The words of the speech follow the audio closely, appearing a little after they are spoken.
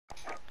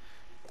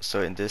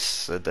So in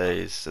this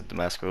day's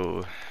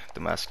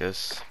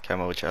Damascus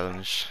Camo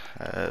Challenge,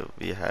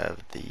 we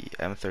have the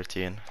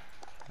M13.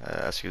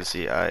 As you can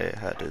see, I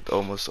had it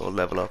almost all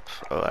level up,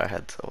 or I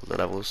had all the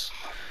levels,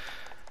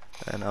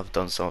 and I've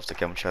done some of the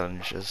camo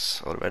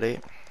challenges already.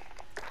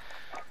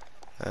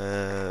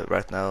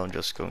 Right now I'm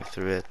just going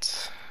through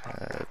it,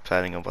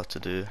 planning on what to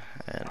do,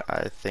 and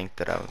I think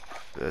that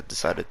I've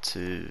decided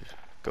to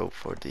go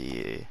for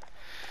the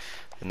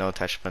no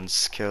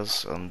attachments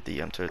kills on the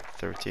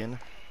M13.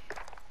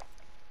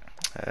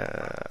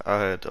 I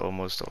had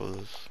almost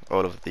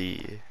all of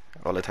the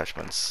all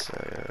attachments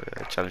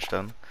challenge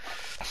done.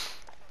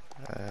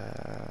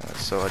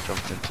 So I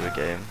jumped into a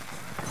game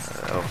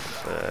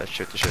of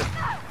shoot to shoot,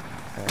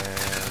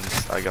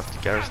 and I got the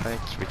Garrow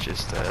Snake, which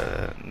is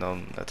the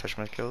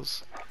non-attachment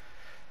kills.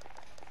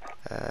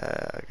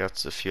 I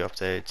got a few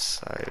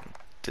updates. I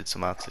did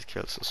some mounted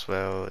kills as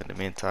well. In the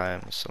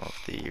meantime, some of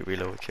the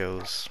reload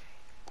kills.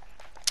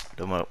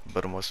 But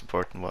the most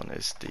important one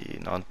is the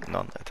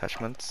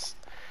non-attachments.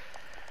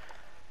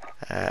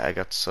 I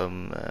got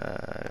some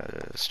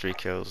streak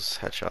kills,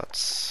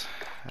 headshots,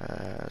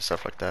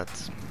 stuff like that.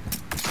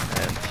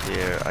 And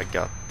here I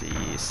got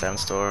the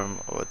sandstorm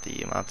or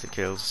the mounted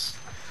kills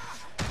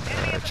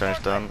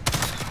challenge done.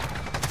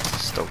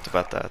 Stoked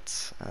about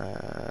that.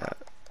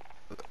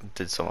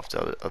 Did some of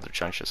the other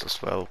challenges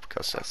as well,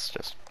 because that's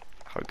just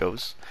how it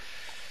goes.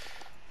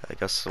 I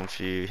got some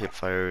few hip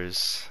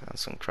fires and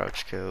some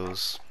crouch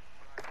kills.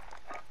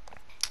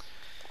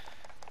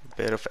 A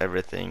bit of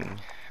everything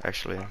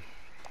actually.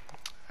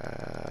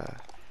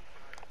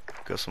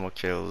 Got some more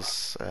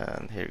kills,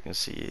 and here you can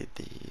see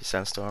the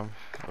sandstorm,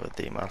 or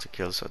the mounted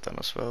kills I've done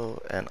as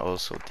well, and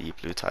also the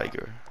blue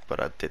tiger, but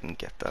I didn't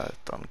get that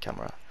on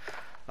camera.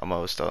 I'm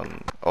almost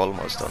done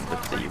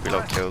with the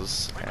reload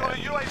kills, and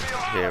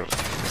here you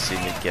can see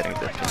me getting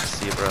the pink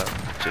zebra,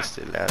 which is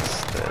the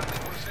last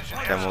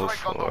camo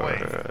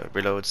for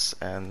reloads,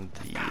 and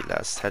the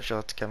last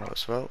headshot camo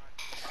as well.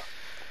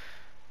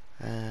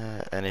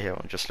 And here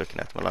I'm just looking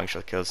at my long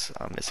shot kills.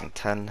 I'm missing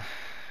 10.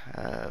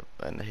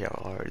 And here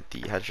are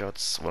the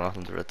headshots,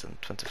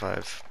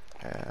 125,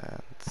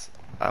 and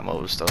I'm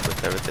almost done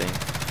with everything.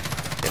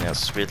 Getting a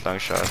sweet long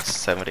shot,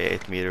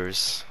 78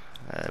 meters,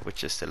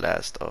 which is the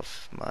last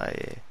of my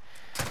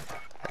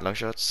long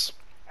shots.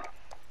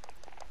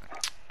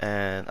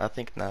 And I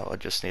think now I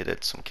just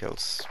needed some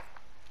kills.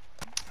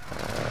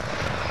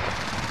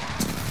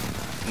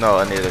 No,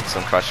 I needed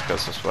some crash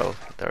kills as well.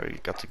 There you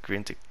got the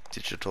green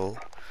digital.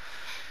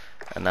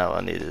 And now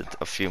I needed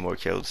a few more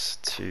kills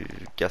to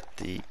get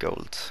the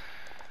gold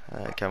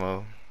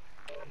camo.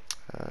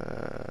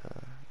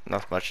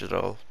 Not much at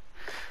all,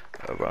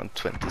 around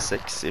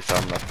 26 if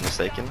I'm not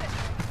mistaken.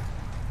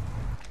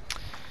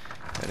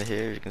 And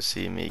here you can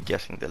see me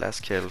getting the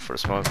last kill for a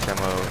small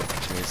camo,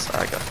 which means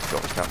I got the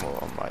gold camo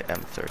on my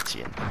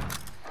M13.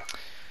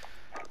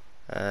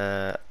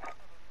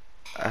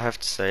 I have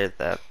to say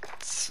that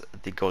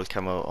the gold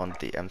camo on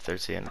the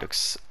M13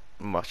 looks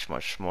much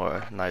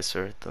more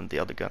nicer than the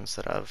other guns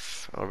that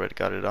I've already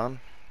got it on,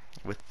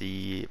 with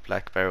the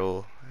black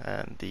barrel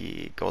and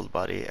the gold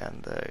body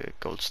and the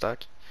gold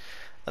stock.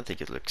 I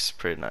think it looks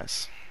pretty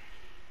nice.